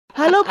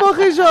Hello,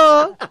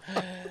 Pogisho.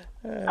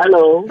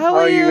 Hello. How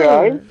are you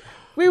guys?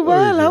 We're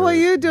well. How are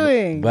you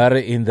doing? But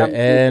in the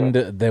end,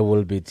 there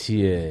will be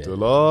tears.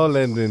 It'll all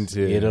end in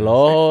tears. It'll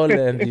all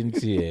end in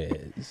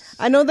tears.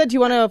 I know that you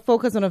want to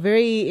focus on a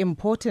very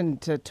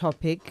important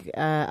topic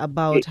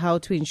about how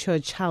to ensure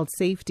child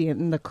safety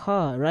in the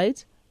car,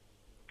 right?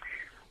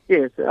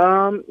 Yes.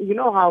 You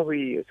know how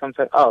we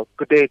sometimes... Oh,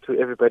 good day to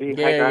everybody.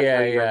 Hi, guys.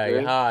 How you guys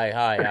doing?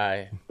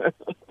 Hi.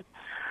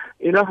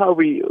 You know how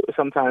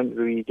sometimes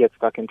we get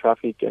stuck in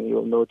traffic and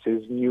you'll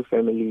notice new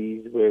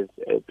families with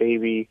a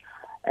baby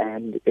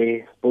and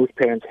both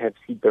parents have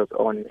seatbelts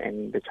on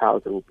and the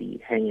child will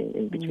be hanging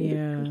in between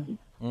the two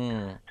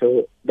seats.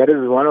 So that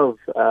is one of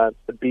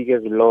the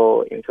biggest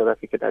law in South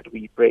Africa that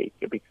we break,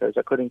 because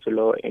according to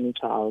law, any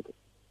child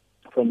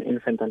from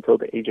infant until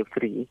the age of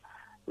 3,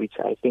 which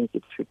I think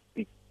it should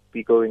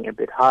be going a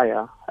bit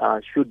higher,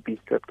 should be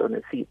strapped on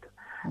a seat.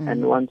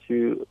 And once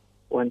you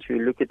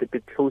look at it a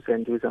bit closer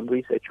and do some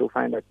research, you'll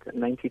find that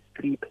 93%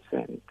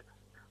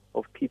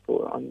 of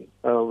people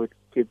with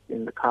kids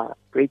in the car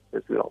break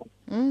this law,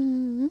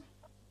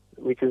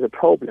 which is a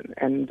problem.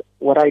 And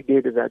what I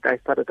did is that I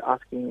started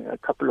asking a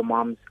couple of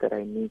moms that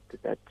I meet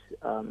that,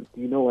 do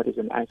you know what is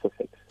an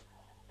isofix?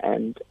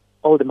 And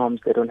all the moms,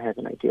 they don't have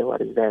an idea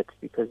what is that,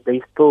 because they're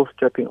still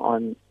strapping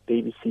on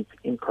baby seats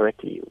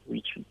incorrectly,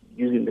 which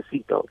using the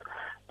seatbelt.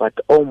 But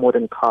all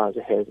modern cars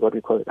have what we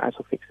call an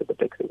isofix at the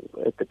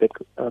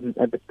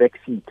back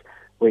seat,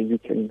 where you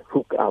can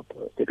hook up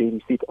the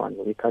baby seat on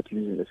without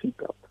using the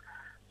seatbelt.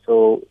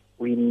 So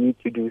we need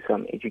to do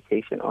some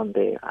education on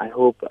there. I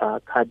hope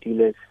car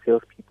dealers,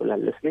 salespeople are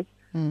listening,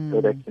 so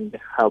that can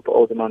help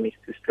all the mommies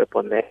to strap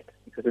on that,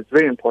 because it's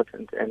very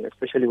important, and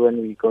especially when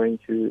we're going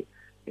to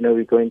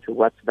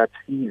what's that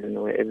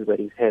season where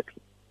everybody's happy.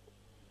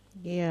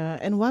 Yeah,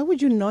 and why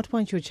would you not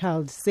want your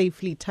child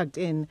safely tucked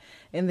in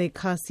their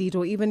car seat,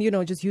 or even,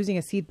 just using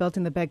a seat belt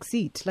in the back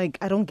seat? Like,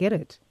 I don't get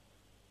it.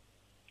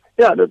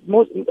 Yeah, the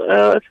most,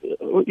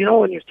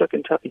 when you're stuck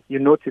in traffic, you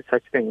notice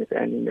such things,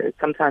 and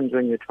sometimes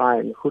when you try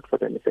and hoot for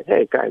them, you say,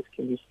 "Hey guys,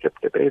 can you strip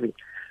the baby?"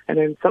 And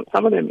then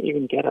some of them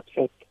even get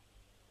upset.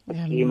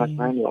 Yeah, you must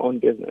mind your own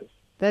business.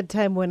 That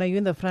time when are you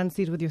in the front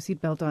seat with your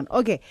seatbelt on?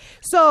 Okay,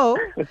 so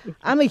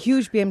I'm a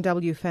huge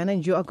BMW fan,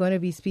 and you are going to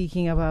be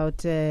speaking about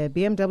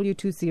BMW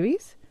 2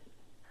 Series.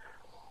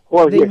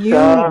 Well, the yes, new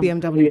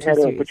BMW 2 we had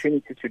Series. an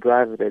opportunity to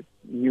drive the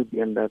new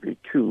BMW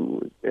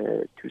 2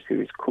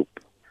 Series Coupe.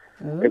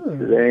 Oh. It's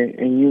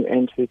a new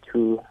entry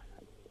to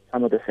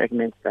some of the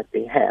segments that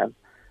they have.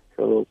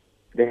 So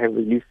they have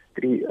released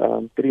three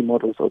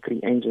models or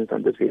 3 engines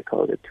on this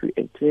vehicle: the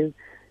 218,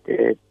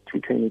 the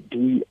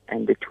 220D,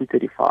 and the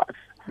 235.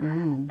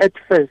 At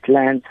first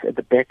glance, at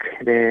the back,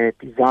 the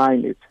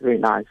design is very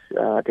nice.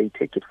 They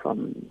take it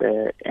from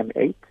the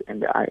M8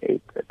 and the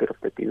i8, a bit of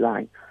the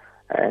design.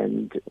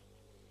 And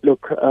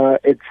look,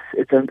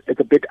 it's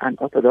a bit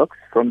unorthodox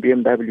from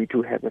BMW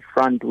to have a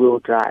front-wheel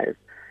drive,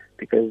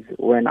 because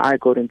when I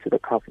got into the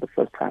car for the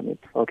first time, it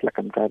felt like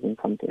I'm driving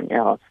something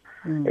else.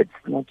 It's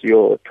not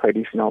your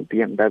traditional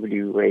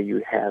BMW where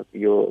you have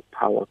your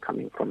power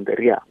coming from the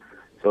rear.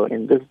 So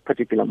in this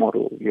particular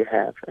model, you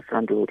have a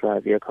front-wheel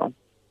drive vehicle.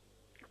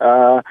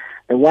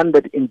 The one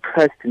that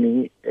impressed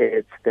me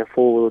is the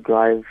 4-wheel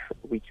drive,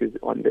 which is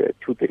on the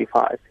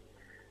 235.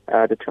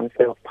 The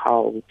transfer of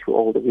power to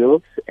all the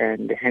wheels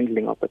and the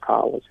handling of the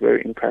car was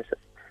very impressive.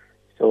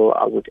 So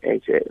I would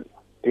urge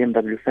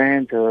BMW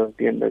fans or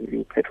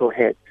BMW petrol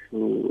heads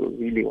who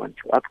really want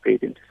to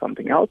upgrade into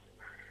something else,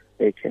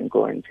 they can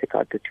go and check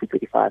out the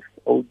 235.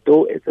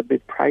 Although it's a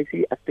bit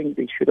pricey, I think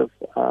they should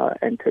have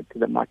entered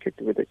the market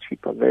with a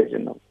cheaper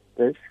version of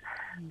this,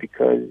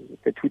 because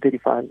the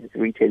 235 is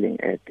retailing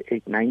at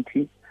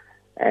 $890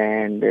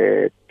 and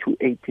the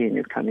 218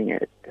 is coming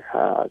at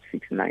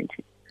 $690.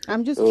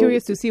 I'm just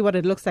curious to see what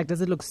it looks like.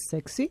 Does it look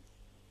sexy?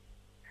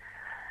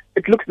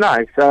 It looks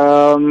nice.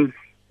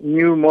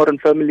 New modern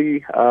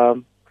family.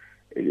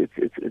 It's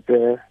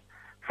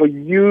for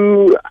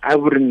you. I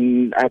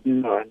wouldn't.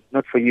 No,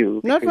 not for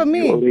you. Not for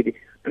me.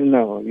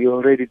 You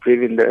already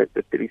driven the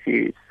 3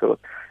 Series, so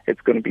it's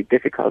going to be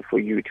difficult for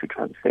you to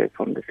transfer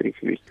from the 3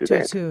 Series to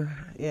that.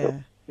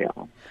 Yeah.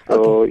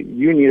 So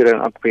you need an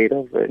upgrade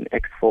of an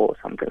X4 or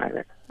something like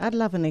that. I'd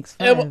love an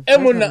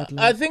X5.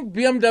 I think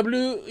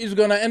BMW is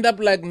going to end up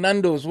like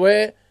Nando's,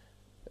 where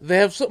they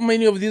have so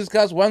many of these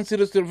cars, 1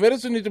 series, very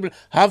soon it will be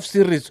half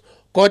series,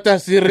 quarter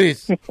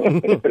series.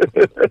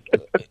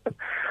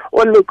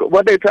 Well, look,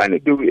 what they're trying to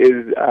do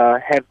is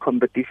have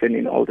competition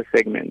in all the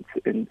segments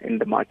in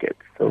the market.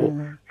 So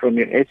from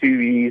your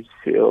SUVs,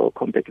 your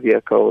compact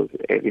vehicles,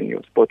 even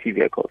your sporty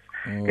vehicles,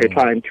 they're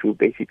trying to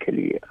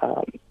basically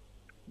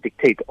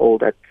dictate all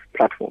that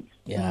platforms.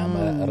 Yeah,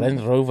 but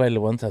Range Rover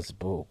wants us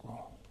book.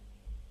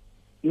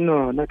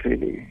 No, not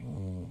really.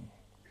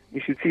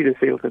 You should see the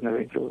sales on the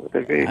Range Rover.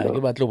 They're very low.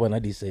 Range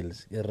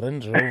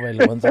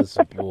Rover wants us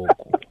book.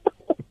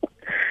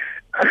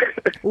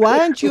 Why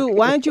aren't you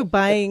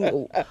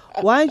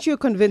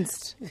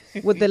convinced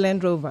with the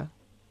Land Rover?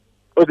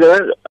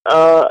 The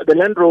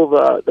Land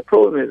Rover, the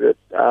problem is that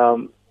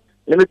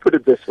let me put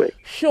it this way.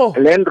 Sure. A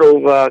Land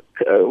Rover,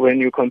 when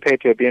you compare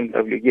to a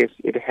BMW, yes,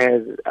 it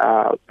has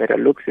better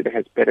looks, it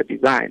has better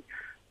design,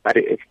 but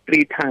it's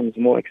 3 times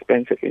more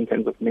expensive in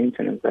terms of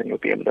maintenance than your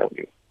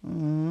BMW.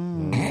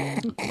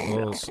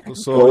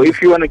 So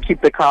if you want to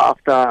keep the car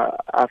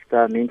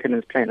after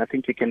maintenance plan, I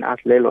think you can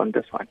ask Lelo on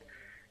this one.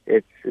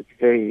 It's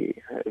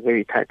very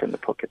very tight on the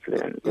pockets,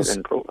 Land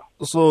Rover.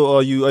 So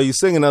are you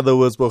saying, in other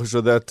words,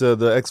 Pogisho, that the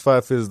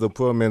X5 is the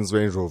poor man's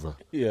Range Rover?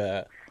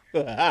 Yeah.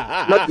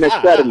 Not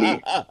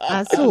necessarily.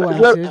 I so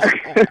want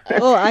it.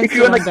 Oh, I If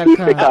you so want want to that keep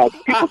the car.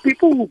 car,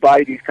 people who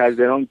buy these cars,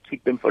 they don't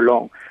keep them for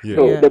long. Yeah.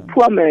 So Yeah. the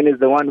poor man is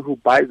the one who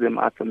buys them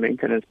after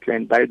maintenance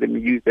plan, buys them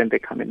used, and they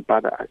come and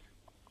bother us.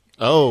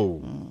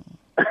 Oh.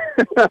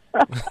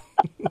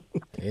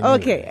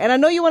 Okay, and I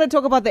know you want to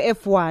talk about the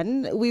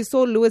F1. We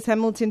saw Lewis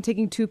Hamilton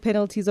taking 2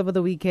 penalties over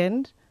the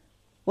weekend.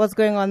 What's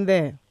going on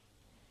there?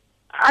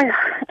 I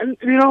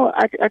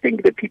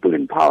think the people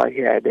in power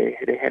here, they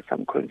have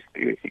some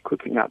conspiracy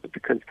cooking up,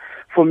 because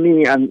for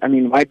me, I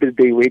mean, why did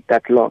they wait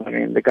that long? I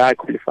mean, the guy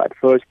qualified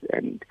first,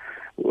 and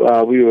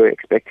we were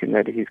expecting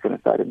that he's going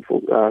to start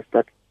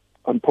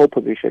on pole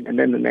position, and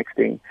then the next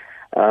thing,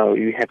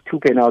 you have 2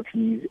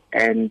 penalties,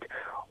 and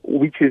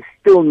which is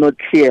still not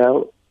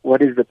clear.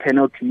 What is the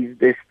penalties?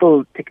 There's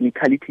still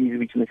technicalities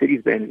which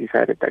Mercedes-Benz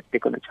decided that they're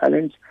going to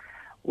challenge.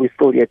 We're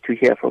still yet to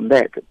hear from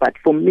that. But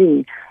for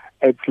me,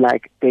 it's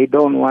like they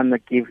don't want to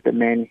give the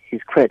man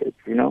his credit,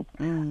 you know?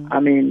 I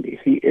mean,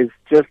 he is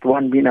just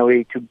one win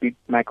away to beat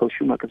Michael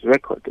Schumacher's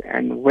record.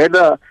 And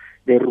whether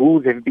the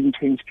rules have been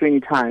changed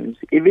 20 times,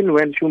 even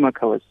when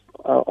Schumacher was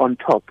on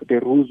top, the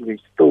rules were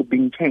still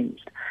being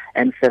changed.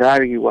 And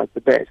Ferrari was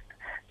the best.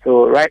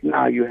 So right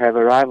now you have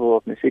a rival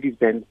of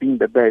Mercedes-Benz being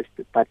the best,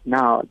 but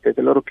now there's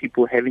a lot of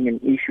people having an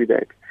issue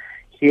that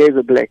here's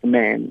a black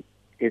man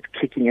is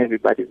kicking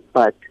everybody's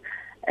butt,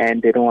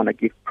 and they don't want to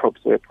give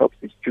props where props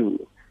is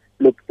due.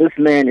 Look, this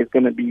man is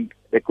going to be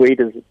the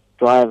greatest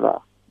driver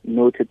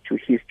noted to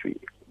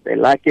history. They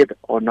like it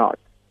or not.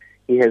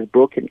 He has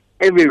broken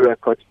every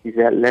record. He's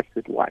left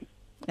with one.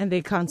 And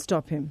they can't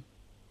stop him.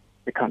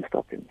 They can't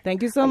stop him.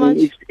 Thank you so much.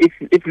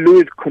 If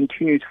Lewis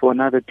continues for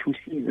another 2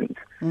 seasons,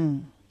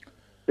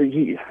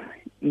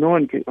 no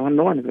one is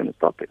going to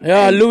stop it.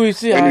 Yeah,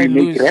 Louis, When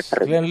we make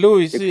reference, Glenn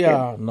Louis, it's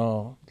yeah.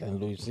 No, Glenn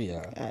Louis,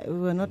 yeah. We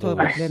were not talking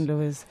about Glenn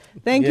Lewis.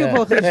 Thank Yeah, you,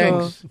 Pogisho.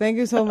 thanks. Thank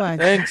you so much.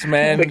 Thanks,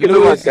 man. Thank you so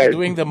Louis much, is guys.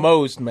 doing the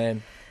most,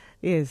 man.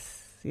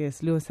 Yes,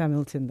 Lewis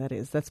Hamilton, that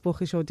is. That's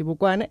Pogisho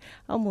Dibakoane,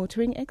 our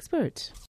motoring expert.